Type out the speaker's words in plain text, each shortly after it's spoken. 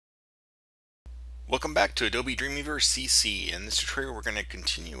Welcome back to Adobe Dreamweaver CC. In this tutorial we're going to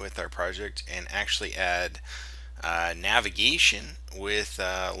continue with our project and actually add navigation with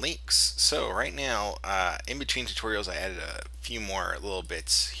links. So right now in between tutorials I added a few more little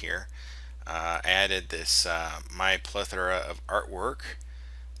bits here. I added this my plethora of artwork,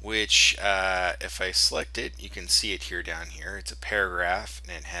 which if I select it, you can see it here down here. It's a paragraph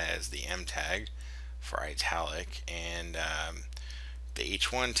and it has the M tag for italic and the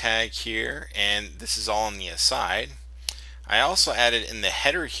H1 tag here, and this is all on the aside. I also added in the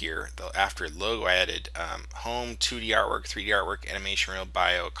header here, after logo, I added home, 2D artwork, 3D artwork, animation reel,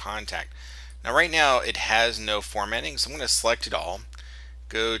 bio, contact. Now right now it has no formatting, so I'm going to select it all,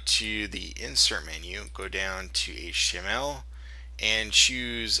 go to the insert menu, go down to HTML, and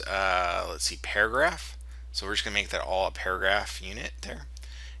choose let's see, paragraph. So we're just going to make that all a paragraph unit there,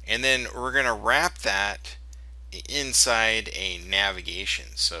 and then we're going to wrap that inside a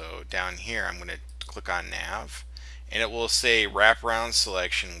navigation. So down here I'm going to click on nav and it will say wraparound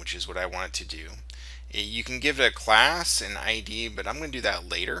selection, which is what I want it to do. You can give it a class and ID, but I'm going to do that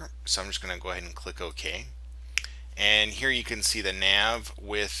later, so I'm just going to go ahead and click OK. And here you can see the nav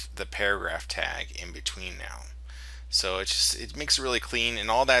with the paragraph tag in between now. So it makes it really clean, and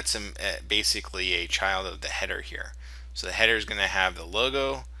all that's basically a child of the header here. So the header is going to have the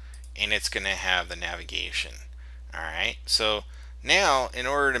logo and it's going to have the navigation. Alright, so now in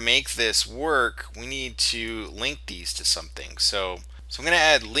order to make this work, we need to link these to something. So I'm going to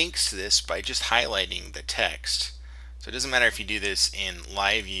add links to this by just highlighting the text. So it doesn't matter if you do this in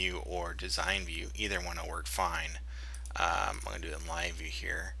live view or design view, either one will work fine. I'm going to do it in live view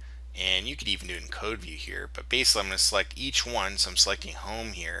here, and you could even do it in code view here, but basically I'm going to select each one. So I'm selecting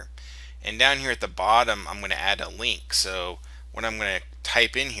home here, and down here at the bottom I'm going to add a link. So what I'm going to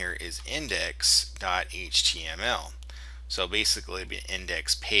type in here is index.html. So basically the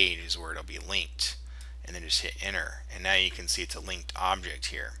index page is where it'll be linked, and then just hit enter, and now you can see it's a linked object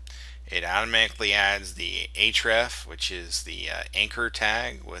here. It automatically adds the href, which is the anchor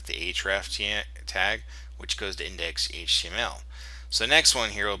tag, with the href tag, which goes to index.html. So the next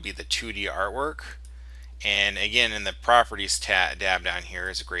one here will be the 2D artwork, and again in the properties tab down here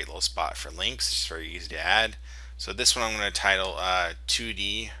is a great little spot for links. It's very easy to add. So this one I'm going to title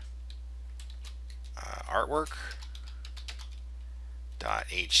 2D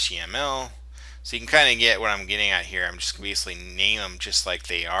artwork.html. So you can kind of get what I'm getting at here. I'm just basically name them just like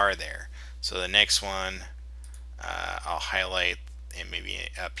they are there. So the next one I'll highlight, and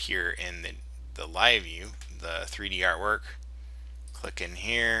maybe up here in the live view, the 3D artwork. Click in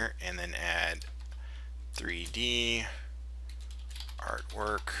here and then add 3D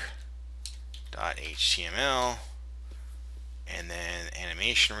artwork.html, and then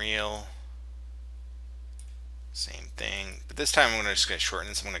animation reel, same thing, but this time I'm just going to shorten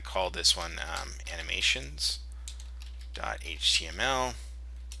this. I'm going to call this one animations.html,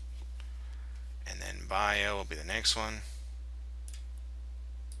 and then bio will be the next one.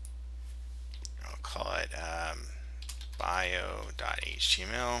 I'll call it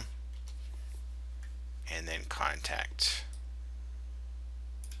bio.html, and then contact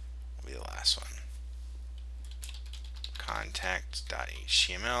will be the last one,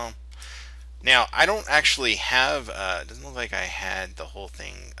 contact.html. Now I don't actually have, it doesn't look like I had the whole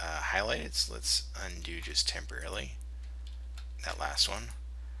thing highlighted, so let's undo just temporarily that last one.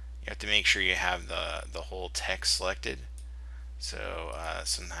 You have to make sure you have the whole text selected, so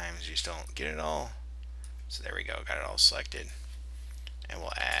sometimes you just don't get it all. So there we go, got it all selected, and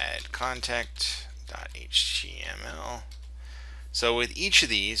we'll add contact.html. So with each of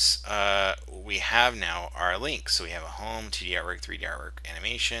these, we have now our links. So we have a home, 2D artwork, 3D artwork,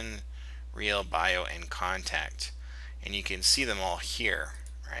 animation, reel, bio, and contact, and you can see them all here,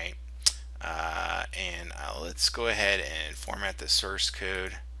 right? And let's go ahead and format the source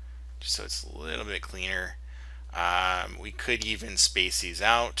code just so it's a little bit cleaner. We could even space these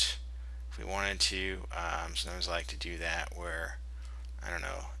out if we wanted to. Sometimes I like to do that where, I don't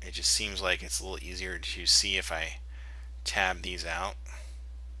know, it just seems like it's a little easier to see if I tab these out.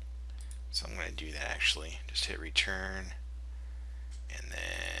 So I'm going to do that actually. Just hit return, and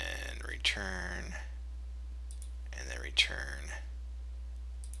then return, and then return,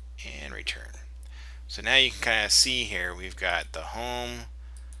 and return. So now you can kind of see here we've got the home,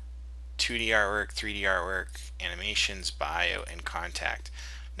 2D artwork, 3D artwork, animations, bio, and contact.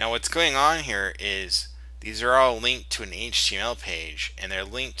 Now what's going on here is these are all linked to an HTML page, and they're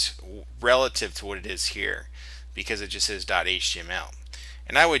linked relative to what it is here because it just says .html.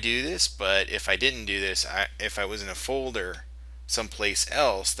 And I would do this, but if I didn't do this, if I was in a folder someplace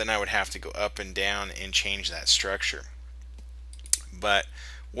else, then I would have to go up and down and change that structure. But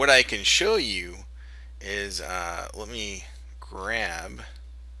what I can show you is let me grab.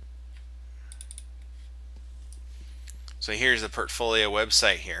 So here's the portfolio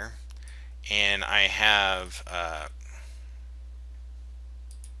website here, and I have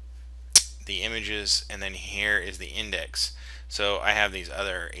the images, and then here is the index. So I have these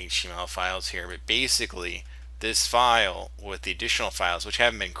other HTML files here, but basically this file with the additional files, which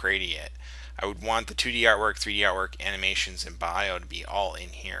haven't been created yet, I would want the 2D artwork, 3D artwork, animations, and bio to be all in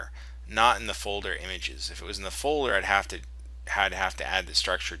here, not in the folder images. If it was in the folder, I'd have to add the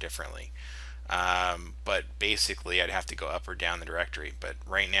structure differently. But basically I'd have to go up or down the directory. But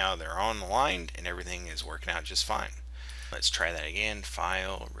right now they're all aligned and everything is working out just fine. Let's try that again.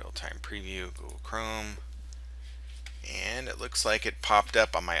 File, real-time preview, Google Chrome. And it looks like it popped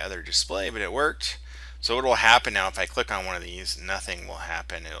up on my other display, but it worked. So what will happen now if I click on one of these? Nothing will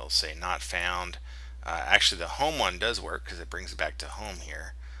happen. It'll say not found. Actually, the home one does work because it brings it back to home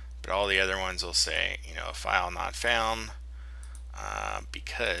here. But all the other ones will say, a file not found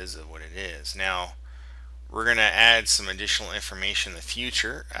because of what it is. Now, we're going to add some additional information in the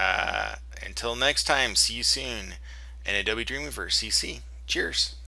future. Until next time, see you soon in Adobe Dreamweaver CC. Cheers.